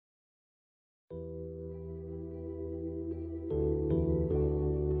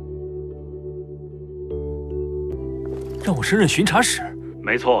让我升任巡查使。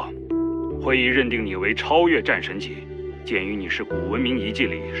没错，会议认定你为超越战神级。鉴于你是古文明遗迹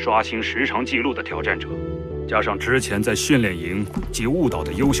里刷新时长纪录的挑战者，加上之前在训练营及误导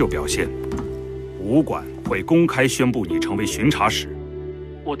的优秀表现，武馆会公开宣布你成为巡查使。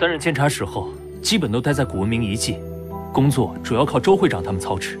我担任监察使后，基本都待在古文明遗迹，工作主要靠周会长他们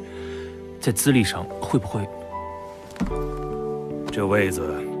操持。在资历上会不会？这位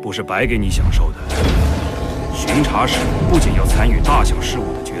子不是白给你享受的。巡查使不仅要参与大小事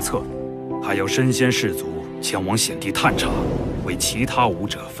务的决策，还要身先士卒。前往险地探查，为其他武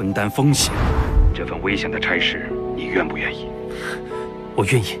者分担风险。这份危险的差事，你愿不愿意？我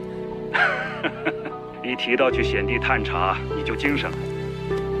愿意。一提到去险地探查，你就精神了。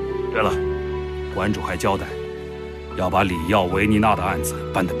对了，馆主还交代，要把里耀维妮娜的案子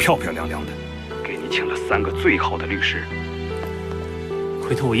办得漂漂亮亮的，给你请了3个最好的律师。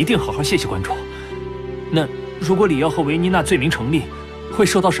回头我一定好好谢谢馆主。那如果里耀和维妮娜罪名成立，会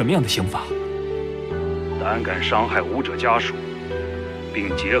受到什么样的刑罚？胆敢伤害武者家属，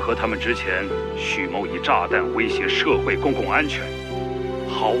并结合他们之前蓄谋以炸弹威胁社会公共安全，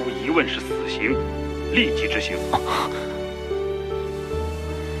毫无疑问是死刑，立即执行。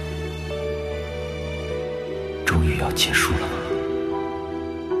终于要结束了。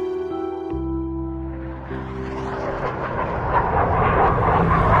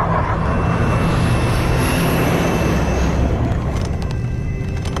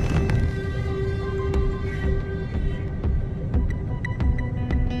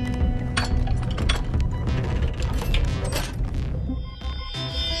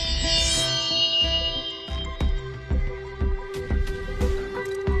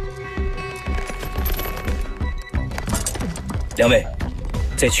两位，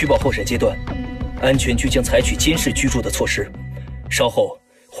在取保候审阶段，安全局将采取监视居住的措施，稍后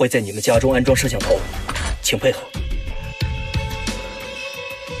会在你们家中安装摄像头，请配合。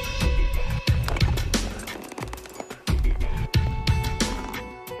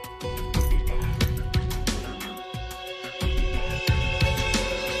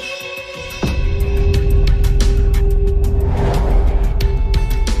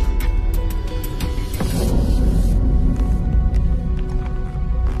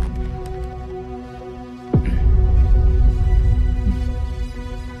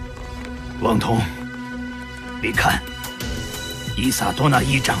王彤，你看，伊萨多纳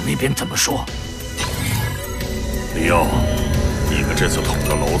议长那边怎么说？里奥，你们这次捅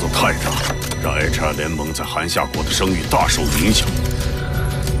的娄子太大，让 HR 联盟在韩夏国的声誉大受影响。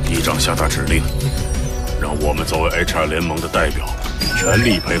议长下达指令，让我们作为 HR 联盟的代表，全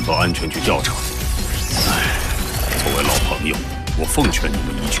力配合安全局调查。作为老朋友，我奉劝你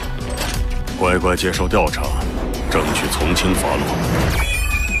们一句：乖乖接受调查，争取从轻发落。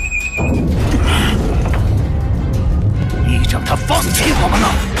议长他放弃我们了！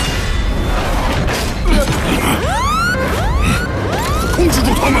控制住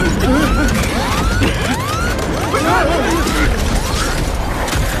他们！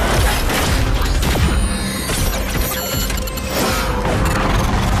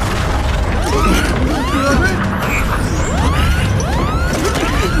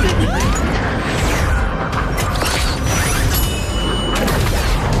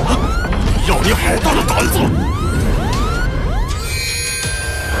要你好大的胆子！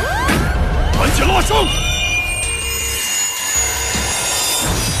安杰拉上！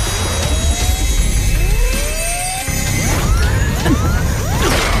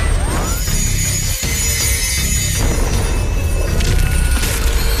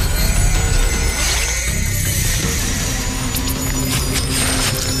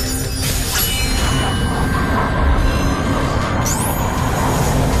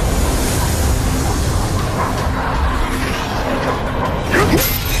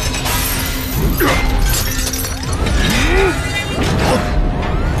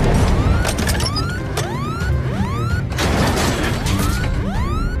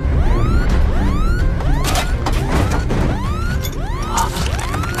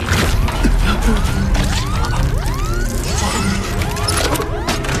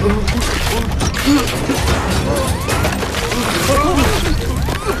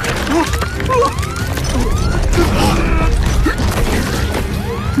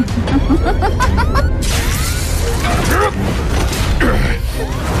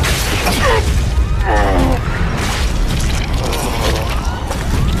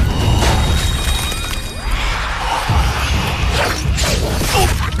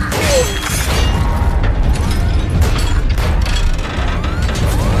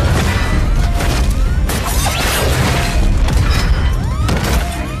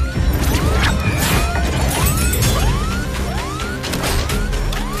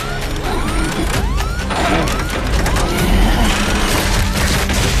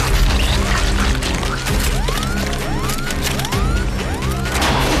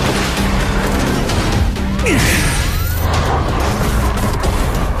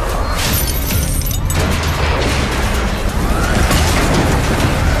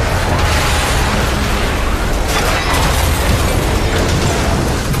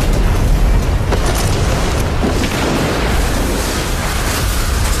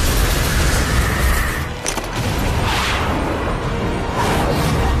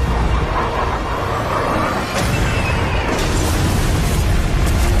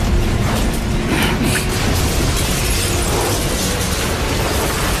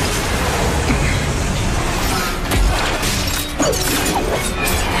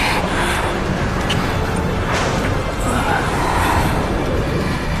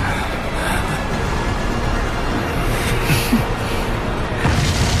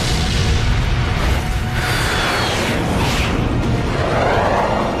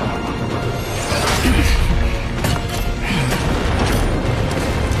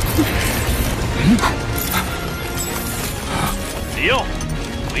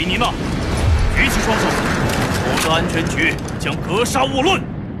安全局将格杀勿论。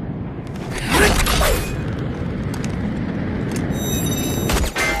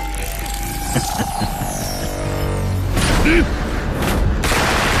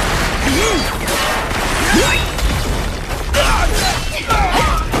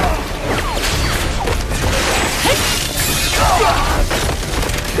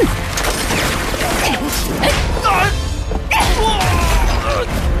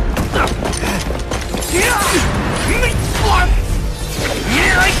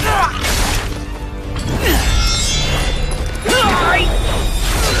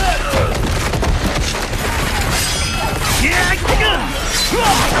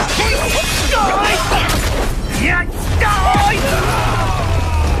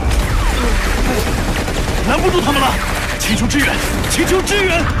拦不住他们了！请求支援！请求支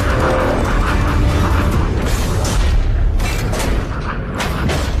援！